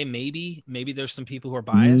hard to say. Maybe there's some people who are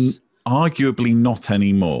biased. Arguably not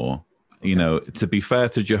anymore. Okay. To be fair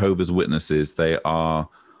to Jehovah's Witnesses, they are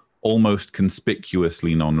almost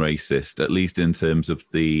conspicuously non-racist, at least in terms of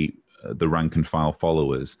the rank and file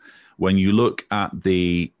followers. When you look at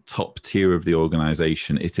the top tier of the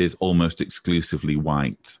organization, it is almost exclusively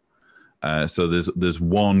white. So there's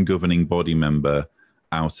one governing body member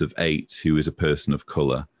out of 8 who is a person of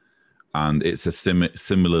color. And it's a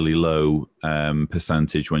similarly low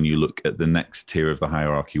percentage when you look at the next tier of the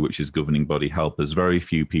hierarchy, which is governing body helpers. Very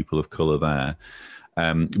few people of color there.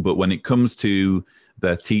 But when it comes to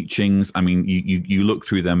their teachings, I mean, you look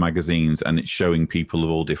through their magazines and it's showing people of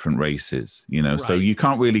all different races, Right. So you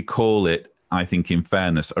can't really call it, I think, in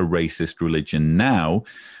fairness, a racist religion now.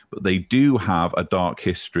 But they do have a dark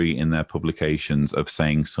history in their publications of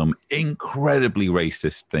saying some incredibly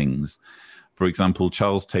racist things. For example,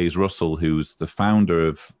 Charles Taze Russell, who's the founder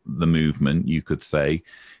of the movement, you could say,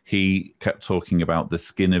 he kept talking about the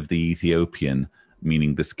skin of the Ethiopian,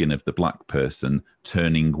 meaning the skin of the black person,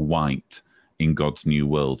 turning white in God's new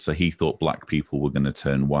world. So he thought black people were going to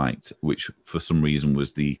turn white, which for some reason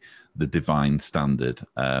was the divine standard.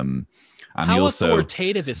 And how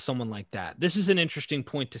authoritative is someone like that? This is an interesting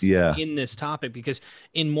point to see in this topic, because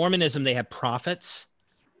in Mormonism, they have prophets.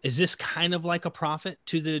 Is this kind of like a prophet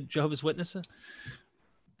to the Jehovah's Witnesses?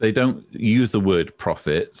 They don't use the word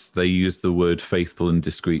prophets. They use the word faithful and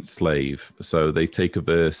discreet slave. So they take a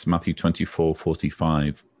verse, Matthew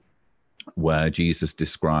 24:45, where Jesus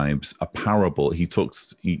describes a parable. He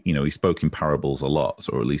spoke in parables a lot,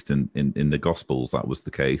 or at least in the Gospels, that was the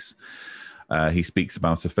case. He speaks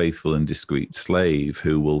about a faithful and discreet slave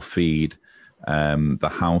who will feed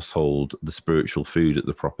the household the spiritual food at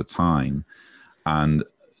the proper time. And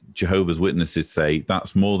Jehovah's Witnesses say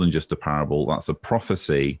that's more than just a parable. That's a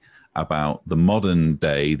prophecy about the modern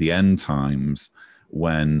day, the end times,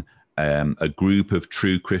 when a group of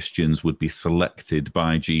true Christians would be selected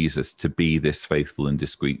by Jesus to be this faithful and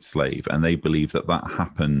discreet slave. And they believe that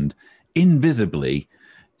happened invisibly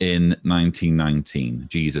in 1919.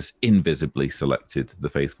 Jesus invisibly selected the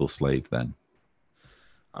faithful slave then.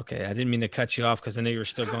 Okay, I didn't mean to cut you off because I know you were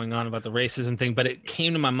still going on about the racism thing, but it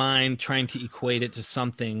came to my mind trying to equate it to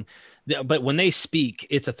something. But when they speak,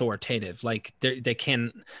 it's authoritative. Like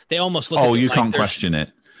they almost look. Oh, you can't question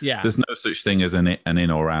it. Yeah. There's no such thing as an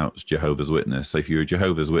in or out Jehovah's Witness. So if you're a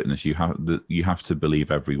Jehovah's Witness, you have to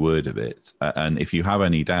believe every word of it. And if you have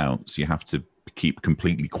any doubts, you have to keep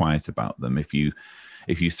completely quiet about them. If you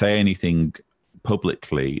say anything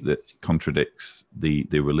publicly that contradicts the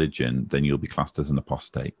religion, then you'll be classed as an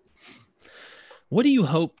apostate. What do you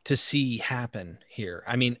hope to see happen here?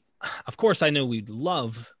 I mean, of course, I know we'd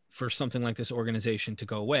love for something like this organization to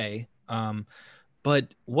go away.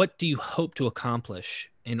 But what do you hope to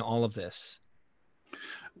accomplish in all of this?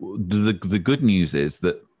 The good news is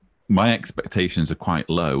that my expectations are quite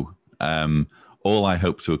low. All I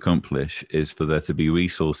hope to accomplish is for there to be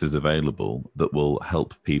resources available that will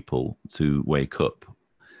help people to wake up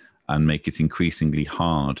and make it increasingly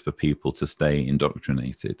hard for people to stay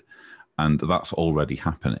indoctrinated. And that's already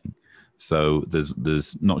happening. So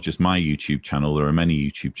there's not just my YouTube channel. There are many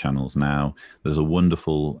YouTube channels now. There's a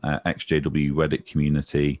wonderful XJW Reddit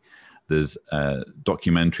community. There's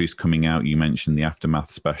documentaries coming out. You mentioned the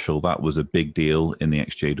Aftermath special. That was a big deal in the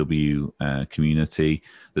XJW community.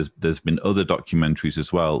 There's been other documentaries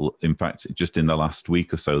as well. In fact, just in the last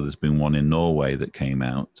week or so, there's been one in Norway that came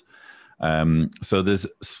out. So there's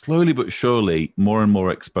slowly but surely more and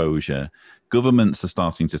more exposure. Governments are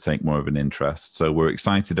starting to take more of an interest. So we're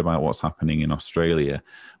excited about what's happening in Australia.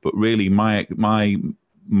 But really, my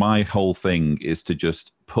whole thing is to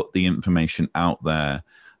just put the information out there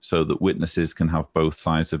so that witnesses can have both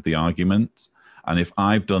sides of the argument. And if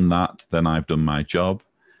I've done that, then I've done my job.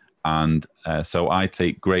 And so I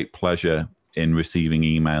take great pleasure in receiving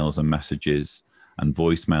emails and messages and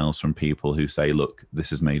voicemails from people who say, look, this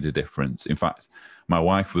has made a difference. In fact, my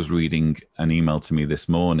wife was reading an email to me this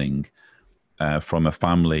morning from a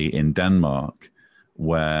family in Denmark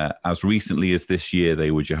where as recently as this year,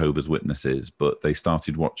 they were Jehovah's Witnesses, but they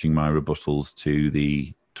started watching my rebuttals to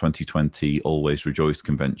the 2020 Always Rejoice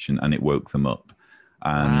convention, and it woke them up.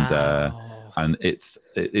 And wow. And it's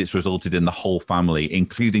resulted in the whole family,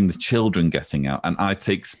 including the children, getting out. And I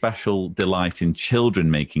take special delight in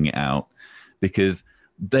children making it out, because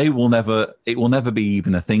it will never be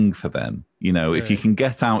even a thing for them. You know, right. If you can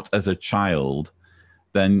get out as a child,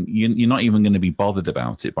 then you're not even going to be bothered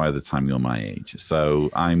about it by the time you're my age.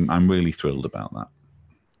 So I'm really thrilled about that.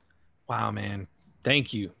 Wow, man.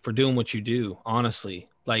 Thank you for doing what you do. Honestly,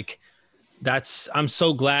 like I'm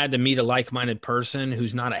so glad to meet a like-minded person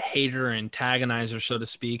who's not a hater or antagonizer, so to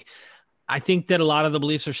speak. I think that a lot of the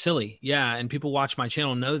beliefs are silly. Yeah. And people watch my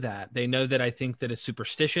channel know that. They know that I think that it's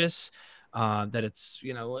superstitious, that it's,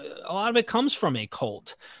 you know, a lot of it comes from a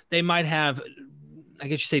cult. They might have, I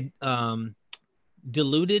guess you say,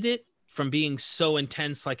 diluted it from being so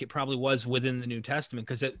intense like it probably was within the New Testament.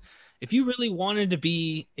 Because if you really wanted to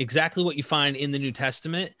be exactly what you find in the New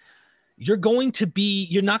Testament, you're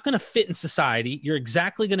not going to fit in society. You're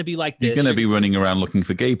exactly going to be like this. You're going to be running around looking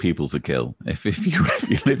for gay people to kill if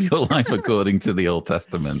you live your life according to the Old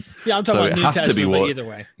Testament. Yeah, I'm talking about New Testament, but either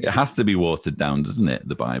way. It has to be watered down, doesn't it?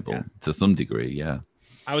 The Bible, to some degree, yeah.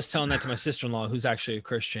 I was telling that to my sister-in-law, who's actually a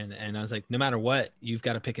Christian, and I was like, no matter what, you've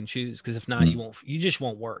got to pick and choose, because if not, you just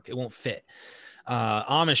won't work. It won't fit.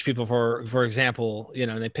 Amish people, for example, you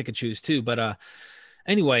know, they pick and choose too. But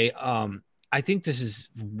anyway, I think this is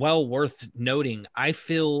well worth noting. I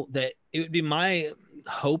feel that it would be my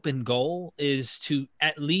hope and goal is to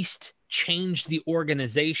at least change the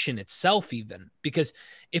organization itself, even, because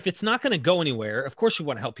if it's not going to go anywhere, of course we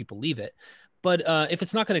want to help people leave it. But if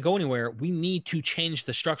it's not going to go anywhere, we need to change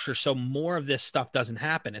the structure so more of this stuff doesn't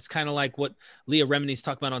happen. It's kind of like what Leah Remini's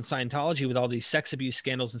talked about on Scientology with all these sex abuse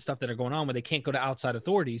scandals and stuff that are going on where they can't go to outside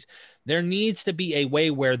authorities. There needs to be a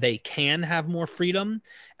way where they can have more freedom,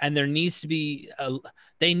 and there needs to be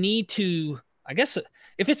they need to, I guess,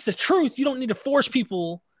 if it's the truth, you don't need to force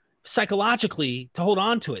people psychologically to hold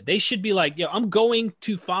on to it. They should be like, I'm going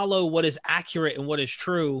to follow what is accurate and what is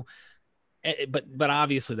true. But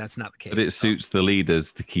obviously that's not the case. But it suits the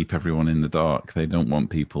leaders to keep everyone in the dark. They don't want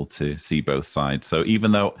people to see both sides. So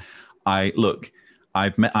even though I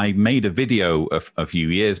made a video a few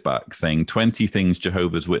years back saying 20 things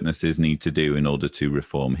Jehovah's Witnesses need to do in order to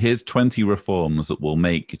reform. Here's 20 reforms that will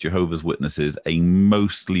make Jehovah's Witnesses a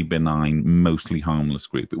mostly benign, mostly harmless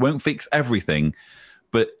group. It won't fix everything,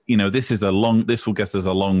 but you know, this will get us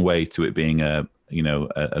a long way to it being a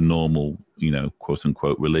normal, quote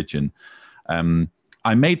unquote religion.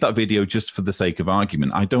 I made that video just for the sake of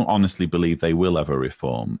argument. I don't honestly believe they will ever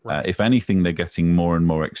reform. Right. If anything, they're getting more and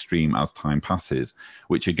more extreme as time passes,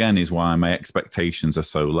 which again is why my expectations are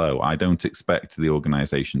so low. I don't expect the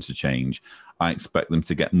organization to change. I expect them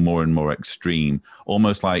to get more and more extreme,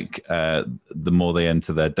 almost like the more they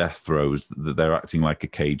enter their death throes, they're acting like a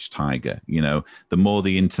caged tiger. You know, the more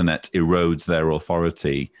the internet erodes their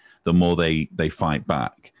authority, the more they fight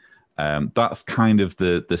back. That's kind of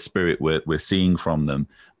the spirit we're seeing from them.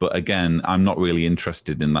 But again, I'm not really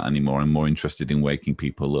interested in that anymore. I'm more interested in waking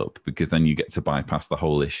people up, because then you get to bypass the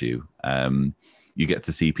whole issue. You get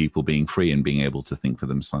to see people being free and being able to think for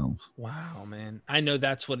themselves. Wow, man. I know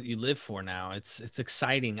that's what you live for now. It's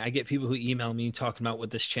exciting. I get people who email me talking about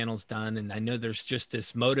what this channel's done, and I know there's just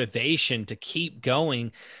this motivation to keep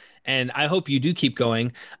going. And I hope you do keep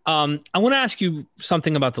going. I want to ask you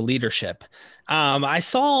something about the leadership. I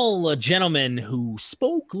saw a gentleman who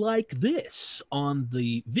spoke like this on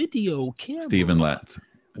the video camera. Stephen Lett.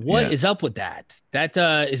 What is up with that?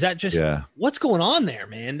 Is that just what's going on there,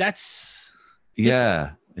 man? He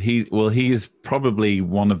is probably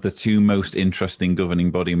one of the two most interesting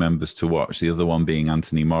governing body members to watch. The other one being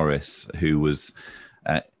Anthony Morris, who was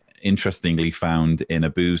interestingly found in a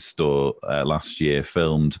booze store last year,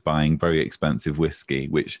 filmed buying very expensive whiskey,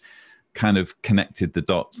 which kind of connected the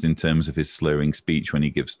dots in terms of his slurring speech when he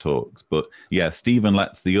gives talks. But yeah, Stephen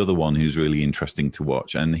Lett's the other one who's really interesting to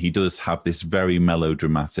watch, and he does have this very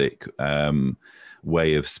melodramatic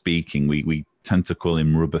way of speaking. We tend to call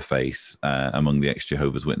him rubber face among the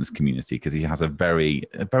ex-Jehovah's Witness community, because he has a very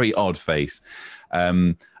odd face.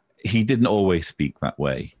 He didn't always speak that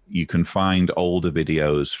way. You can find older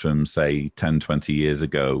videos from, say, 10, 20 years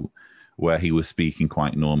ago where he was speaking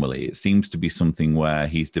quite normally. It seems to be something where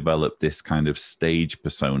he's developed this kind of stage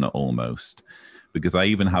persona almost, because I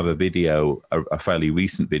even have a video, a fairly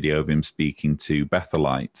recent video of him speaking to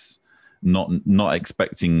Bethelites, not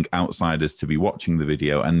expecting outsiders to be watching the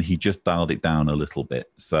video, and he just dialed it down a little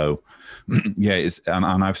bit. So yeah, and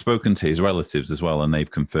I've spoken to his relatives as well, and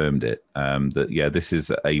they've confirmed it, that this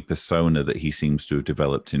is a persona that he seems to have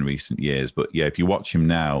developed in recent years. But yeah, if you watch him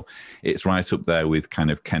now, it's right up there with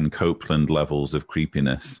kind of Ken Copeland levels of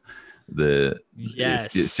creepiness.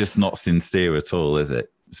 It's just not sincere at all, is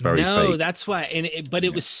it? It's very fake. That's why.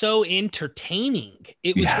 It was so entertaining.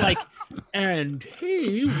 It was like, and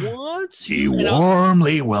he wants you. He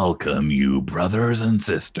warmly welcome you, brothers and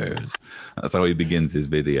sisters. That's how he begins his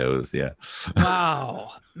videos. Yeah.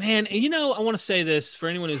 Wow, man. And I want to say this for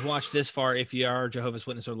anyone who's watched this far. If you are Jehovah's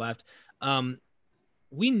Witness or left,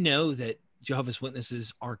 we know that Jehovah's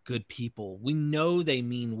Witnesses are good people. We know they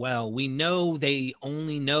mean well. We know they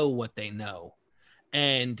only know what they know.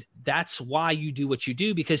 And that's why you do what you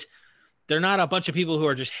do, because they're not a bunch of people who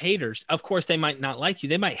are just haters. Of course, they might not like you.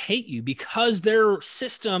 They might hate you because their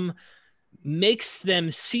system makes them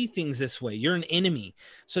see things this way. You're an enemy,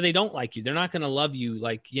 so they don't like you. They're not going to love you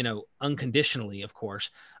like, unconditionally, of course.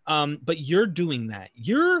 But you're doing that.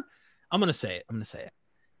 I'm going to say it.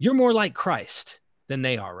 You're more like Christ than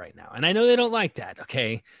they are right now. And I know they don't like that.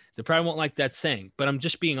 Okay. They probably won't like that saying, but I'm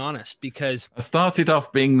just being honest, because I started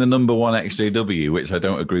off being the number one XJW, which I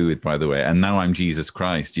don't agree with, by the way. And now I'm Jesus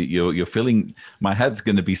Christ. You're feeling my head's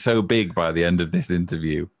going to be so big by the end of this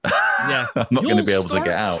interview. Yeah. I'm not going to be able to get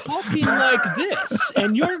out. Talking like this,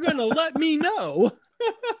 and you're going to let me know.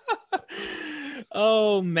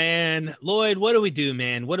 Oh man, Lloyd, what do we do,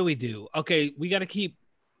 man? What do we do? Okay. We got to keep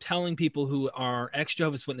telling people who are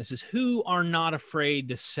ex-Jehovah's Witnesses who are not afraid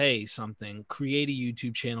to say something, create a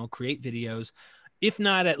YouTube channel, create videos. If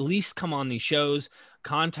not, at least come on these shows,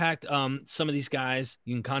 contact some of these guys.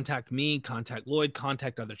 You can contact me, contact Lloyd,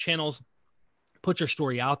 contact other channels, put your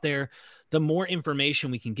story out there. The more information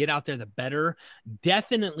we can get out there, the better.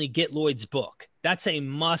 Definitely get Lloyd's book. That's a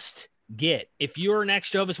must get. If you're an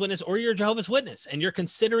ex-Jehovah's Witness or you're a Jehovah's Witness and you're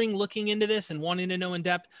considering looking into this and wanting to know in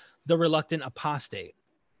depth, The Reluctant Apostate.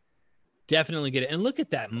 Definitely get it. And look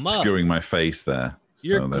at that mug. Obscuring my face there.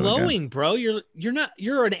 You're glowing, bro. You're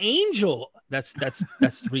an angel. That's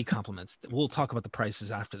 3 compliments. We'll talk about the prices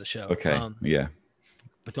after the show. Okay. Yeah.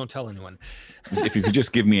 But don't tell anyone. If you could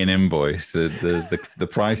just give me an invoice, the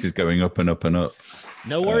price is going up and up and up.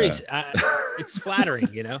 No worries. It's flattering,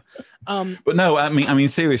 But no, I mean,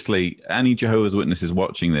 seriously, any Jehovah's Witnesses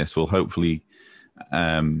watching this will hopefully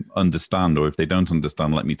understand, or if they don't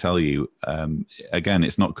understand, let me tell you, again,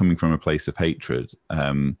 it's not coming from a place of hatred.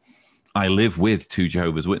 I live with 2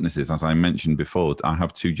 Jehovah's Witnesses. As I mentioned before, I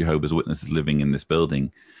have 2 Jehovah's Witnesses living in this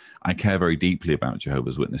building. I care very deeply about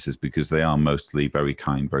Jehovah's Witnesses because they are mostly very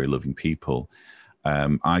kind, very loving people.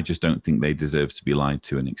 I just don't think they deserve to be lied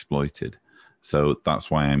to and exploited. So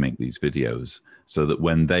that's why I make these videos, so that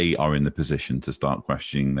when they are in the position to start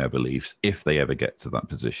questioning their beliefs, if they ever get to that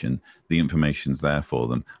position, the information's there for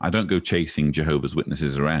them. I don't go chasing Jehovah's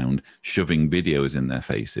Witnesses around, shoving videos in their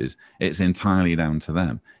faces. It's entirely down to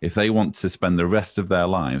them. If they want to spend the rest of their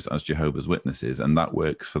lives as Jehovah's Witnesses and that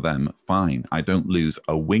works for them, fine. I don't lose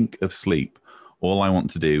a wink of sleep. All I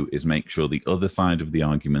want to do is make sure the other side of the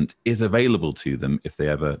argument is available to them if they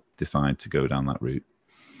ever decide to go down that route.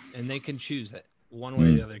 And they can choose it one way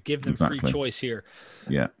or the other. Give them free choice here.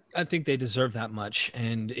 Yeah. I think they deserve that much.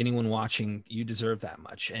 And anyone watching, you deserve that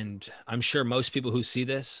much. And I'm sure most people who see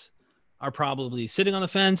this are probably sitting on the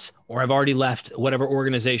fence or have already left whatever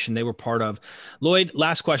organization they were part of. Lloyd,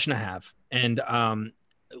 last question I have. And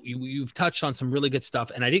you've touched on some really good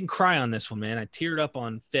stuff. And I didn't cry on this one, man. I teared up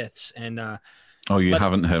on fifths. And you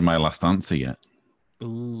haven't heard my last answer yet.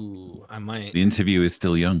 Ooh, I might. The interview is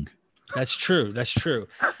still young. That's true. That's true.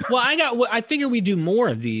 Well, I figure we do more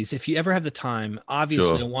of these if you ever have the time.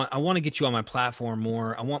 Obviously, sure. I want to get you on my platform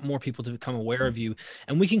more. I want more people to become aware of you,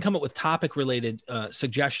 and we can come up with topic related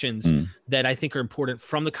suggestions that I think are important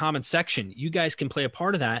from the comment section. You guys can play a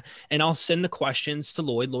part of that, and I'll send the questions to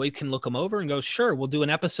Lloyd. Lloyd can look them over and go, sure, we'll do an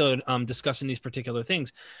episode discussing these particular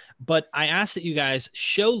things. But I ask that you guys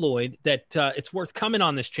show Lloyd that it's worth coming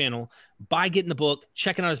on this channel by getting the book,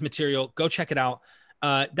 checking out his material. Go check it out.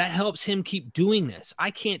 That helps him keep doing this. I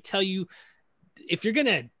can't tell you if you're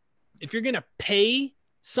gonna pay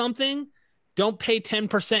something, don't pay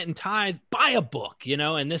 10% in tithe, buy a book,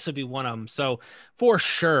 and this would be one of them. So for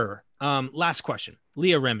sure. Last question,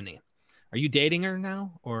 Leah Remini, are you dating her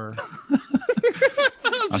now or?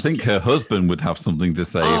 I think her husband would have something to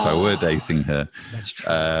say if I were dating her. That's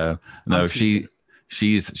true. No,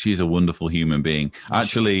 She's a wonderful human being.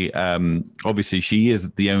 Actually, obviously, she is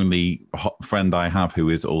the only friend I have who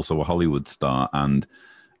is also a Hollywood star. And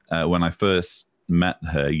when I first met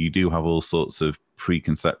her, you do have all sorts of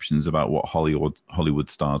preconceptions about what Hollywood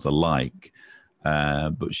stars are like.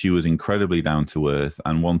 But she was incredibly down to earth.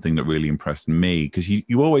 And one thing that really impressed me, because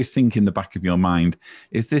you always think in the back of your mind,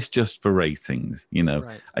 is this just for ratings?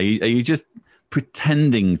 Right. Are you just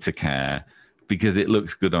pretending to care because it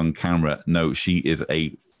looks good on camera? No, she is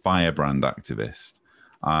a firebrand activist.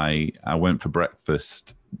 I went for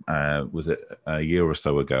breakfast, was it a year or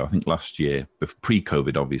so ago? I think last year,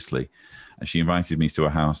 pre-COVID, obviously. And she invited me to her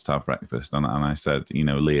house to have breakfast. And I said,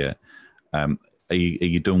 Leah, are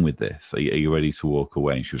you done with this? Are you ready to walk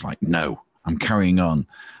away? And she was like, no, I'm carrying on.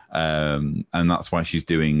 And that's why she's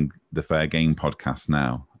doing the Fair Game podcast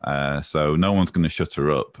now. So no one's going to shut her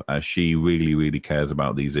up. She really, really cares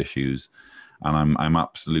about these issues. And I'm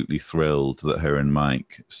absolutely thrilled that her and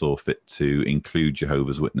Mike saw fit to include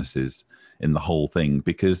Jehovah's Witnesses in the whole thing,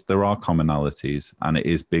 because there are commonalities and it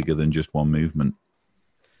is bigger than just one movement.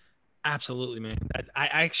 Absolutely, man. I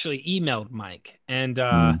actually emailed Mike and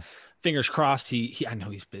fingers crossed. He I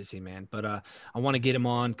know he's busy, man, but I want to get him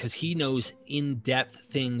on because he knows in-depth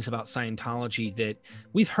things about Scientology that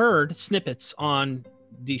we've heard snippets on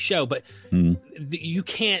the show, but you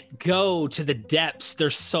can't go to the depths.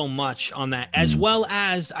 There's so much on that, as well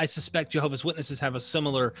as I suspect Jehovah's Witnesses have a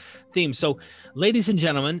similar theme. So ladies and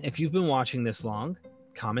gentlemen, if you've been watching this long,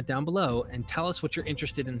 comment down below and tell us what you're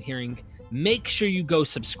interested in hearing. Make sure you go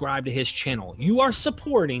subscribe to his channel. You are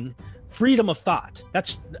supporting freedom of thought.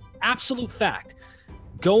 That's the absolute fact.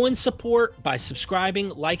 Go and support by subscribing,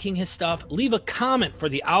 liking his stuff, leave a comment for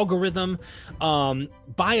the algorithm,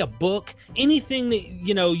 buy a book, anything that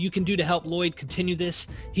you can do to help Lloyd continue this.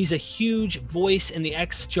 He's a huge voice in the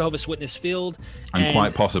ex-Jehovah's Witness field. And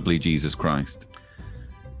quite possibly Jesus Christ.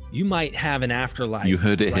 You might have an afterlife. You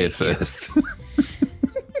heard it here first.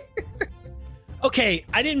 Okay,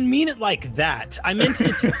 I didn't mean it like that. I meant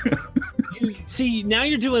see, now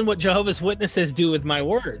you're doing what Jehovah's Witnesses do with my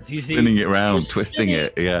words. You see, spinning it around, twisting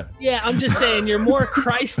it. Yeah. Yeah, I'm just saying you're more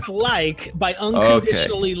Christ-like by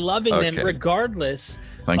unconditionally loving them, regardless.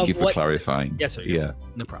 Thank you for clarifying. Yes, sir. Yes, sir.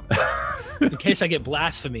 No problem. In case I get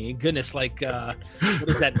blasphemy, goodness, like what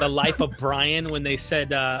is that? The Life of Brian, when they said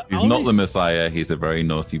he's not the Messiah. He's a very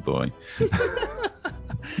naughty boy.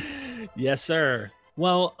 Yes, sir.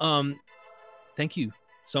 Well, thank you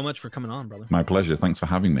so much for coming on, brother. My pleasure. Thanks for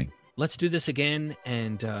having me. Let's do this again.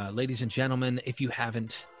 And ladies and gentlemen, if you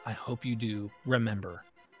haven't, I hope you do. Remember,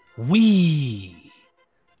 we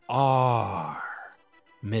are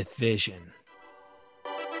MythVision.